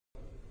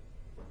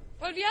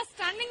Well, we are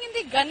standing in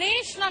the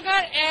Ganesh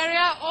Nagar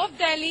area of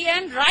Delhi,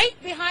 and right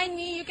behind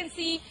me you can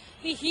see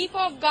the heap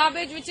of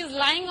garbage which is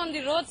lying on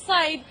the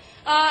roadside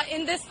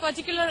in this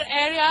particular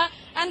area.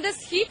 And this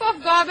heap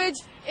of garbage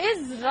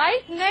is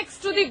right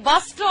next to the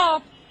bus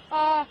stop.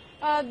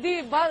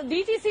 The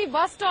DTC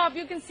bus stop.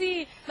 You can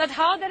see that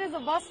how there is a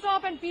bus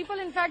stop and people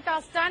in fact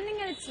are standing,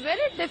 and it's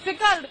very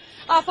difficult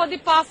for the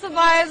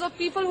passerbys or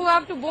people who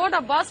have to board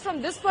a bus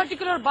from this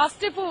particular bus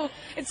depot.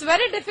 It's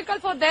very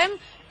difficult for them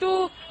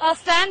to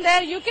stand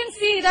there. You can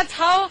see that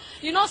how,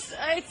 you know,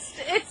 it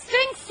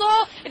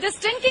is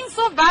stinking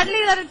so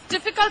badly that it's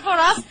difficult for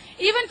us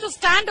even to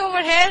stand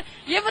over here.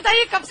 ये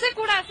बताइए कब से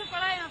कूड़ा ऐसे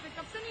पड़ा है यहाँ पे,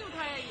 कब से नहीं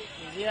उठाया ये?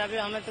 जी अभी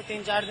हमें तो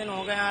 3-4 दिन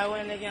हो गए आए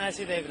हुए, लेकिन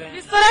ऐसे देख रहे हैं।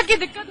 इस तरह की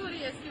दिक्कत हो रही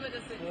है इसकी वजह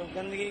से।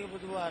 गंदगी की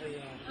खुशबू आ रही है।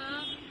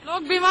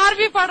 लोग बीमार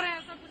भी पड़ रहे हैं,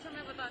 ऐसा कुछ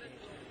हमें बता रहे थे।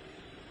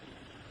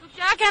 तो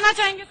क्या कहना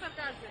चाहेंगे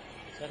सरकार से?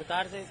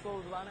 सरकार से इसको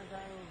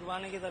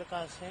उठवाने की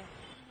दरखास्त है।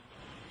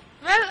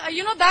 Well,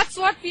 you know, that's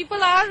what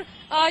people are,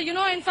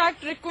 in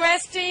fact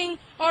requesting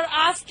or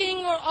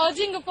asking or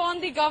urging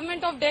upon the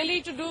government of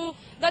Delhi to do,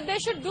 that they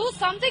should do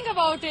something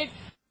about it.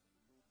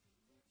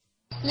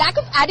 Lack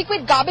of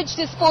adequate garbage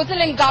disposal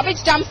and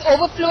garbage dumps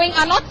overflowing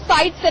are not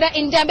sites that are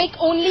endemic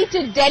only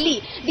to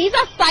Delhi. These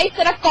are sites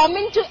that are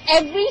common to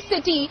every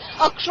city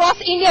across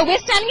India. We're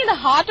standing in the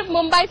heart of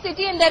Mumbai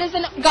city, and there is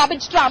a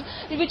garbage dump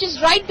which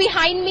is right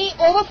behind me,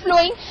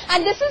 overflowing.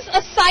 And this is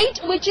a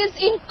site which is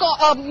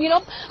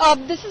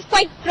this is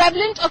quite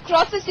prevalent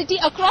across the city.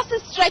 Across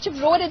this stretch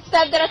of road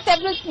itself, there are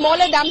several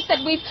smaller dumps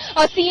that we've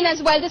seen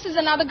as well. This is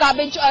another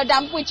garbage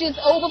dump which is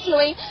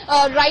overflowing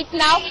right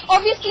now.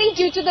 Obviously,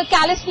 due to the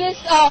callousness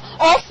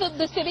of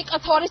the civic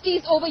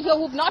authorities over here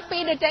who've not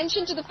paid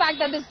attention to the fact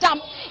that this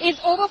dump is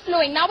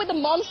overflowing. Now with the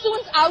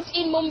monsoons out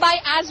in Mumbai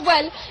as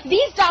well,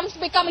 these dumps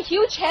become a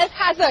huge health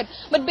hazard.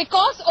 But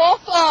because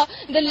of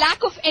the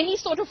lack of any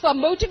sort of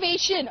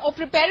motivation or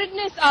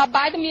preparedness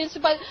by the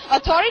municipal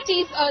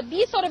authorities,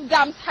 these sort of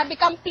dumps have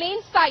become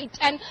plain sight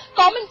and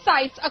common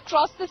sights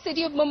across the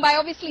city of Mumbai.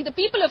 Obviously, the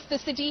people of the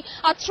city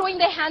are throwing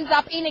their hands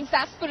up in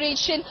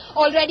exasperation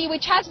already,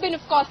 which has been,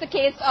 of course, the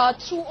case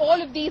through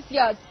all of these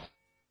years.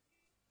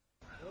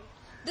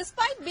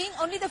 Despite being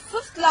only the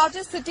 5th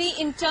largest city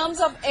in terms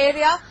of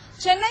area,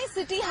 Chennai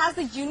city has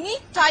the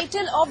unique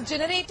title of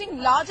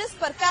generating largest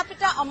per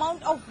capita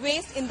amount of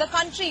waste in the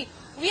country.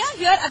 We are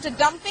here at a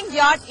dumping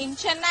yard in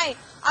Chennai.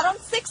 Around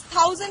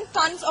 6,000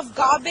 tons of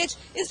garbage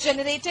is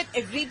generated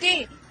every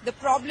day. The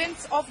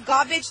problems of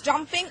garbage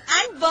dumping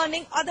and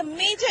burning are the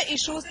major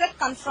issues that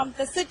confront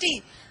the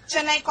city.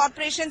 Chennai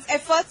Corporation's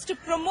efforts to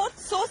promote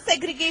source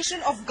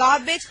segregation of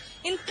garbage,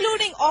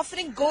 including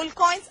offering gold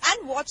coins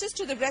and watches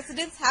to the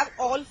residents, have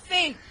all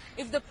failed.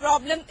 If the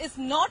problem is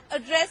not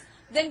addressed,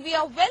 then we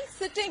are well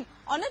sitting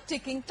on a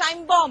ticking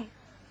time bomb.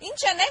 In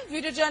Chennai,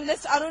 video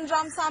journalist Arun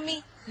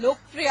Ramsamy,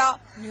 Lokpriya,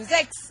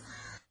 NewsX.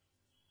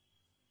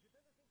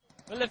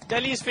 Well, if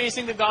Delhi is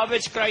facing the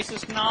garbage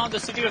crisis now, the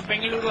city of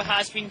Bengaluru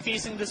has been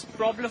facing this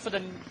problem for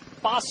the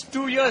past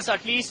 2 years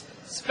at least.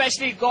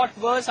 Especially it got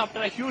worse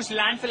after a huge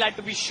landfill had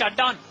to be shut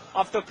down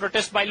after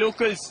protest by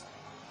locals.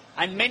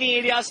 And many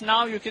areas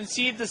now you can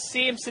see the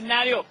same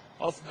scenario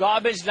of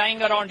garbage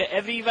lying around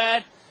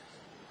everywhere.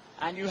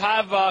 And you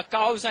have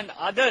cows and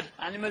other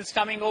animals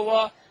coming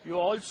over. You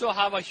also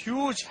have a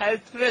huge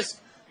health risk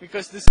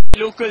because this is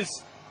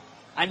locals.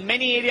 And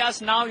many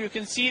areas now you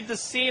can see the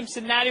same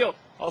scenario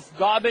of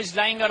garbage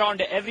lying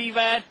around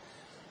everywhere.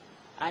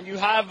 And you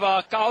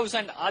have cows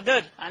and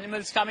other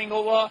animals coming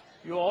over.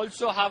 You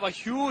also have a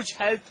huge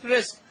health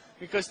risk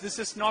because this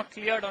is not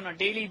cleared on a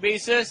daily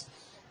basis.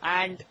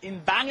 And in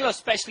Bangalore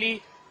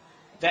especially,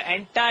 the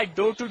entire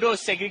door-to-door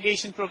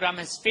segregation program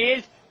has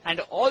failed.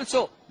 And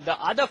also the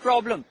other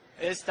problem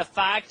is the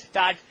fact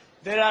that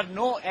there are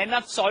no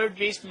enough solid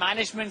waste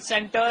management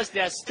centers.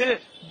 They are still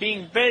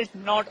being built,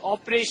 not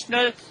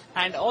operational.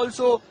 And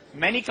also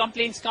many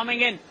complaints coming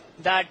in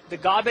that the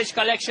garbage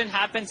collection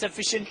happens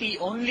efficiently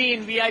only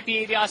in VIP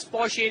areas,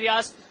 posh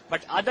areas,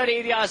 but other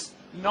areas,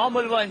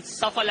 normal ones,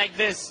 suffer like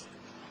this.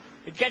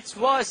 It gets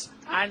worse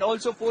and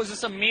also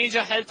poses a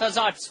major health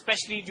hazard,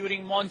 especially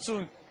during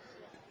monsoon.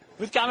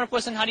 With camera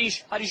person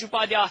Harish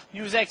Upadhyay,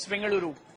 NewsX Bengaluru.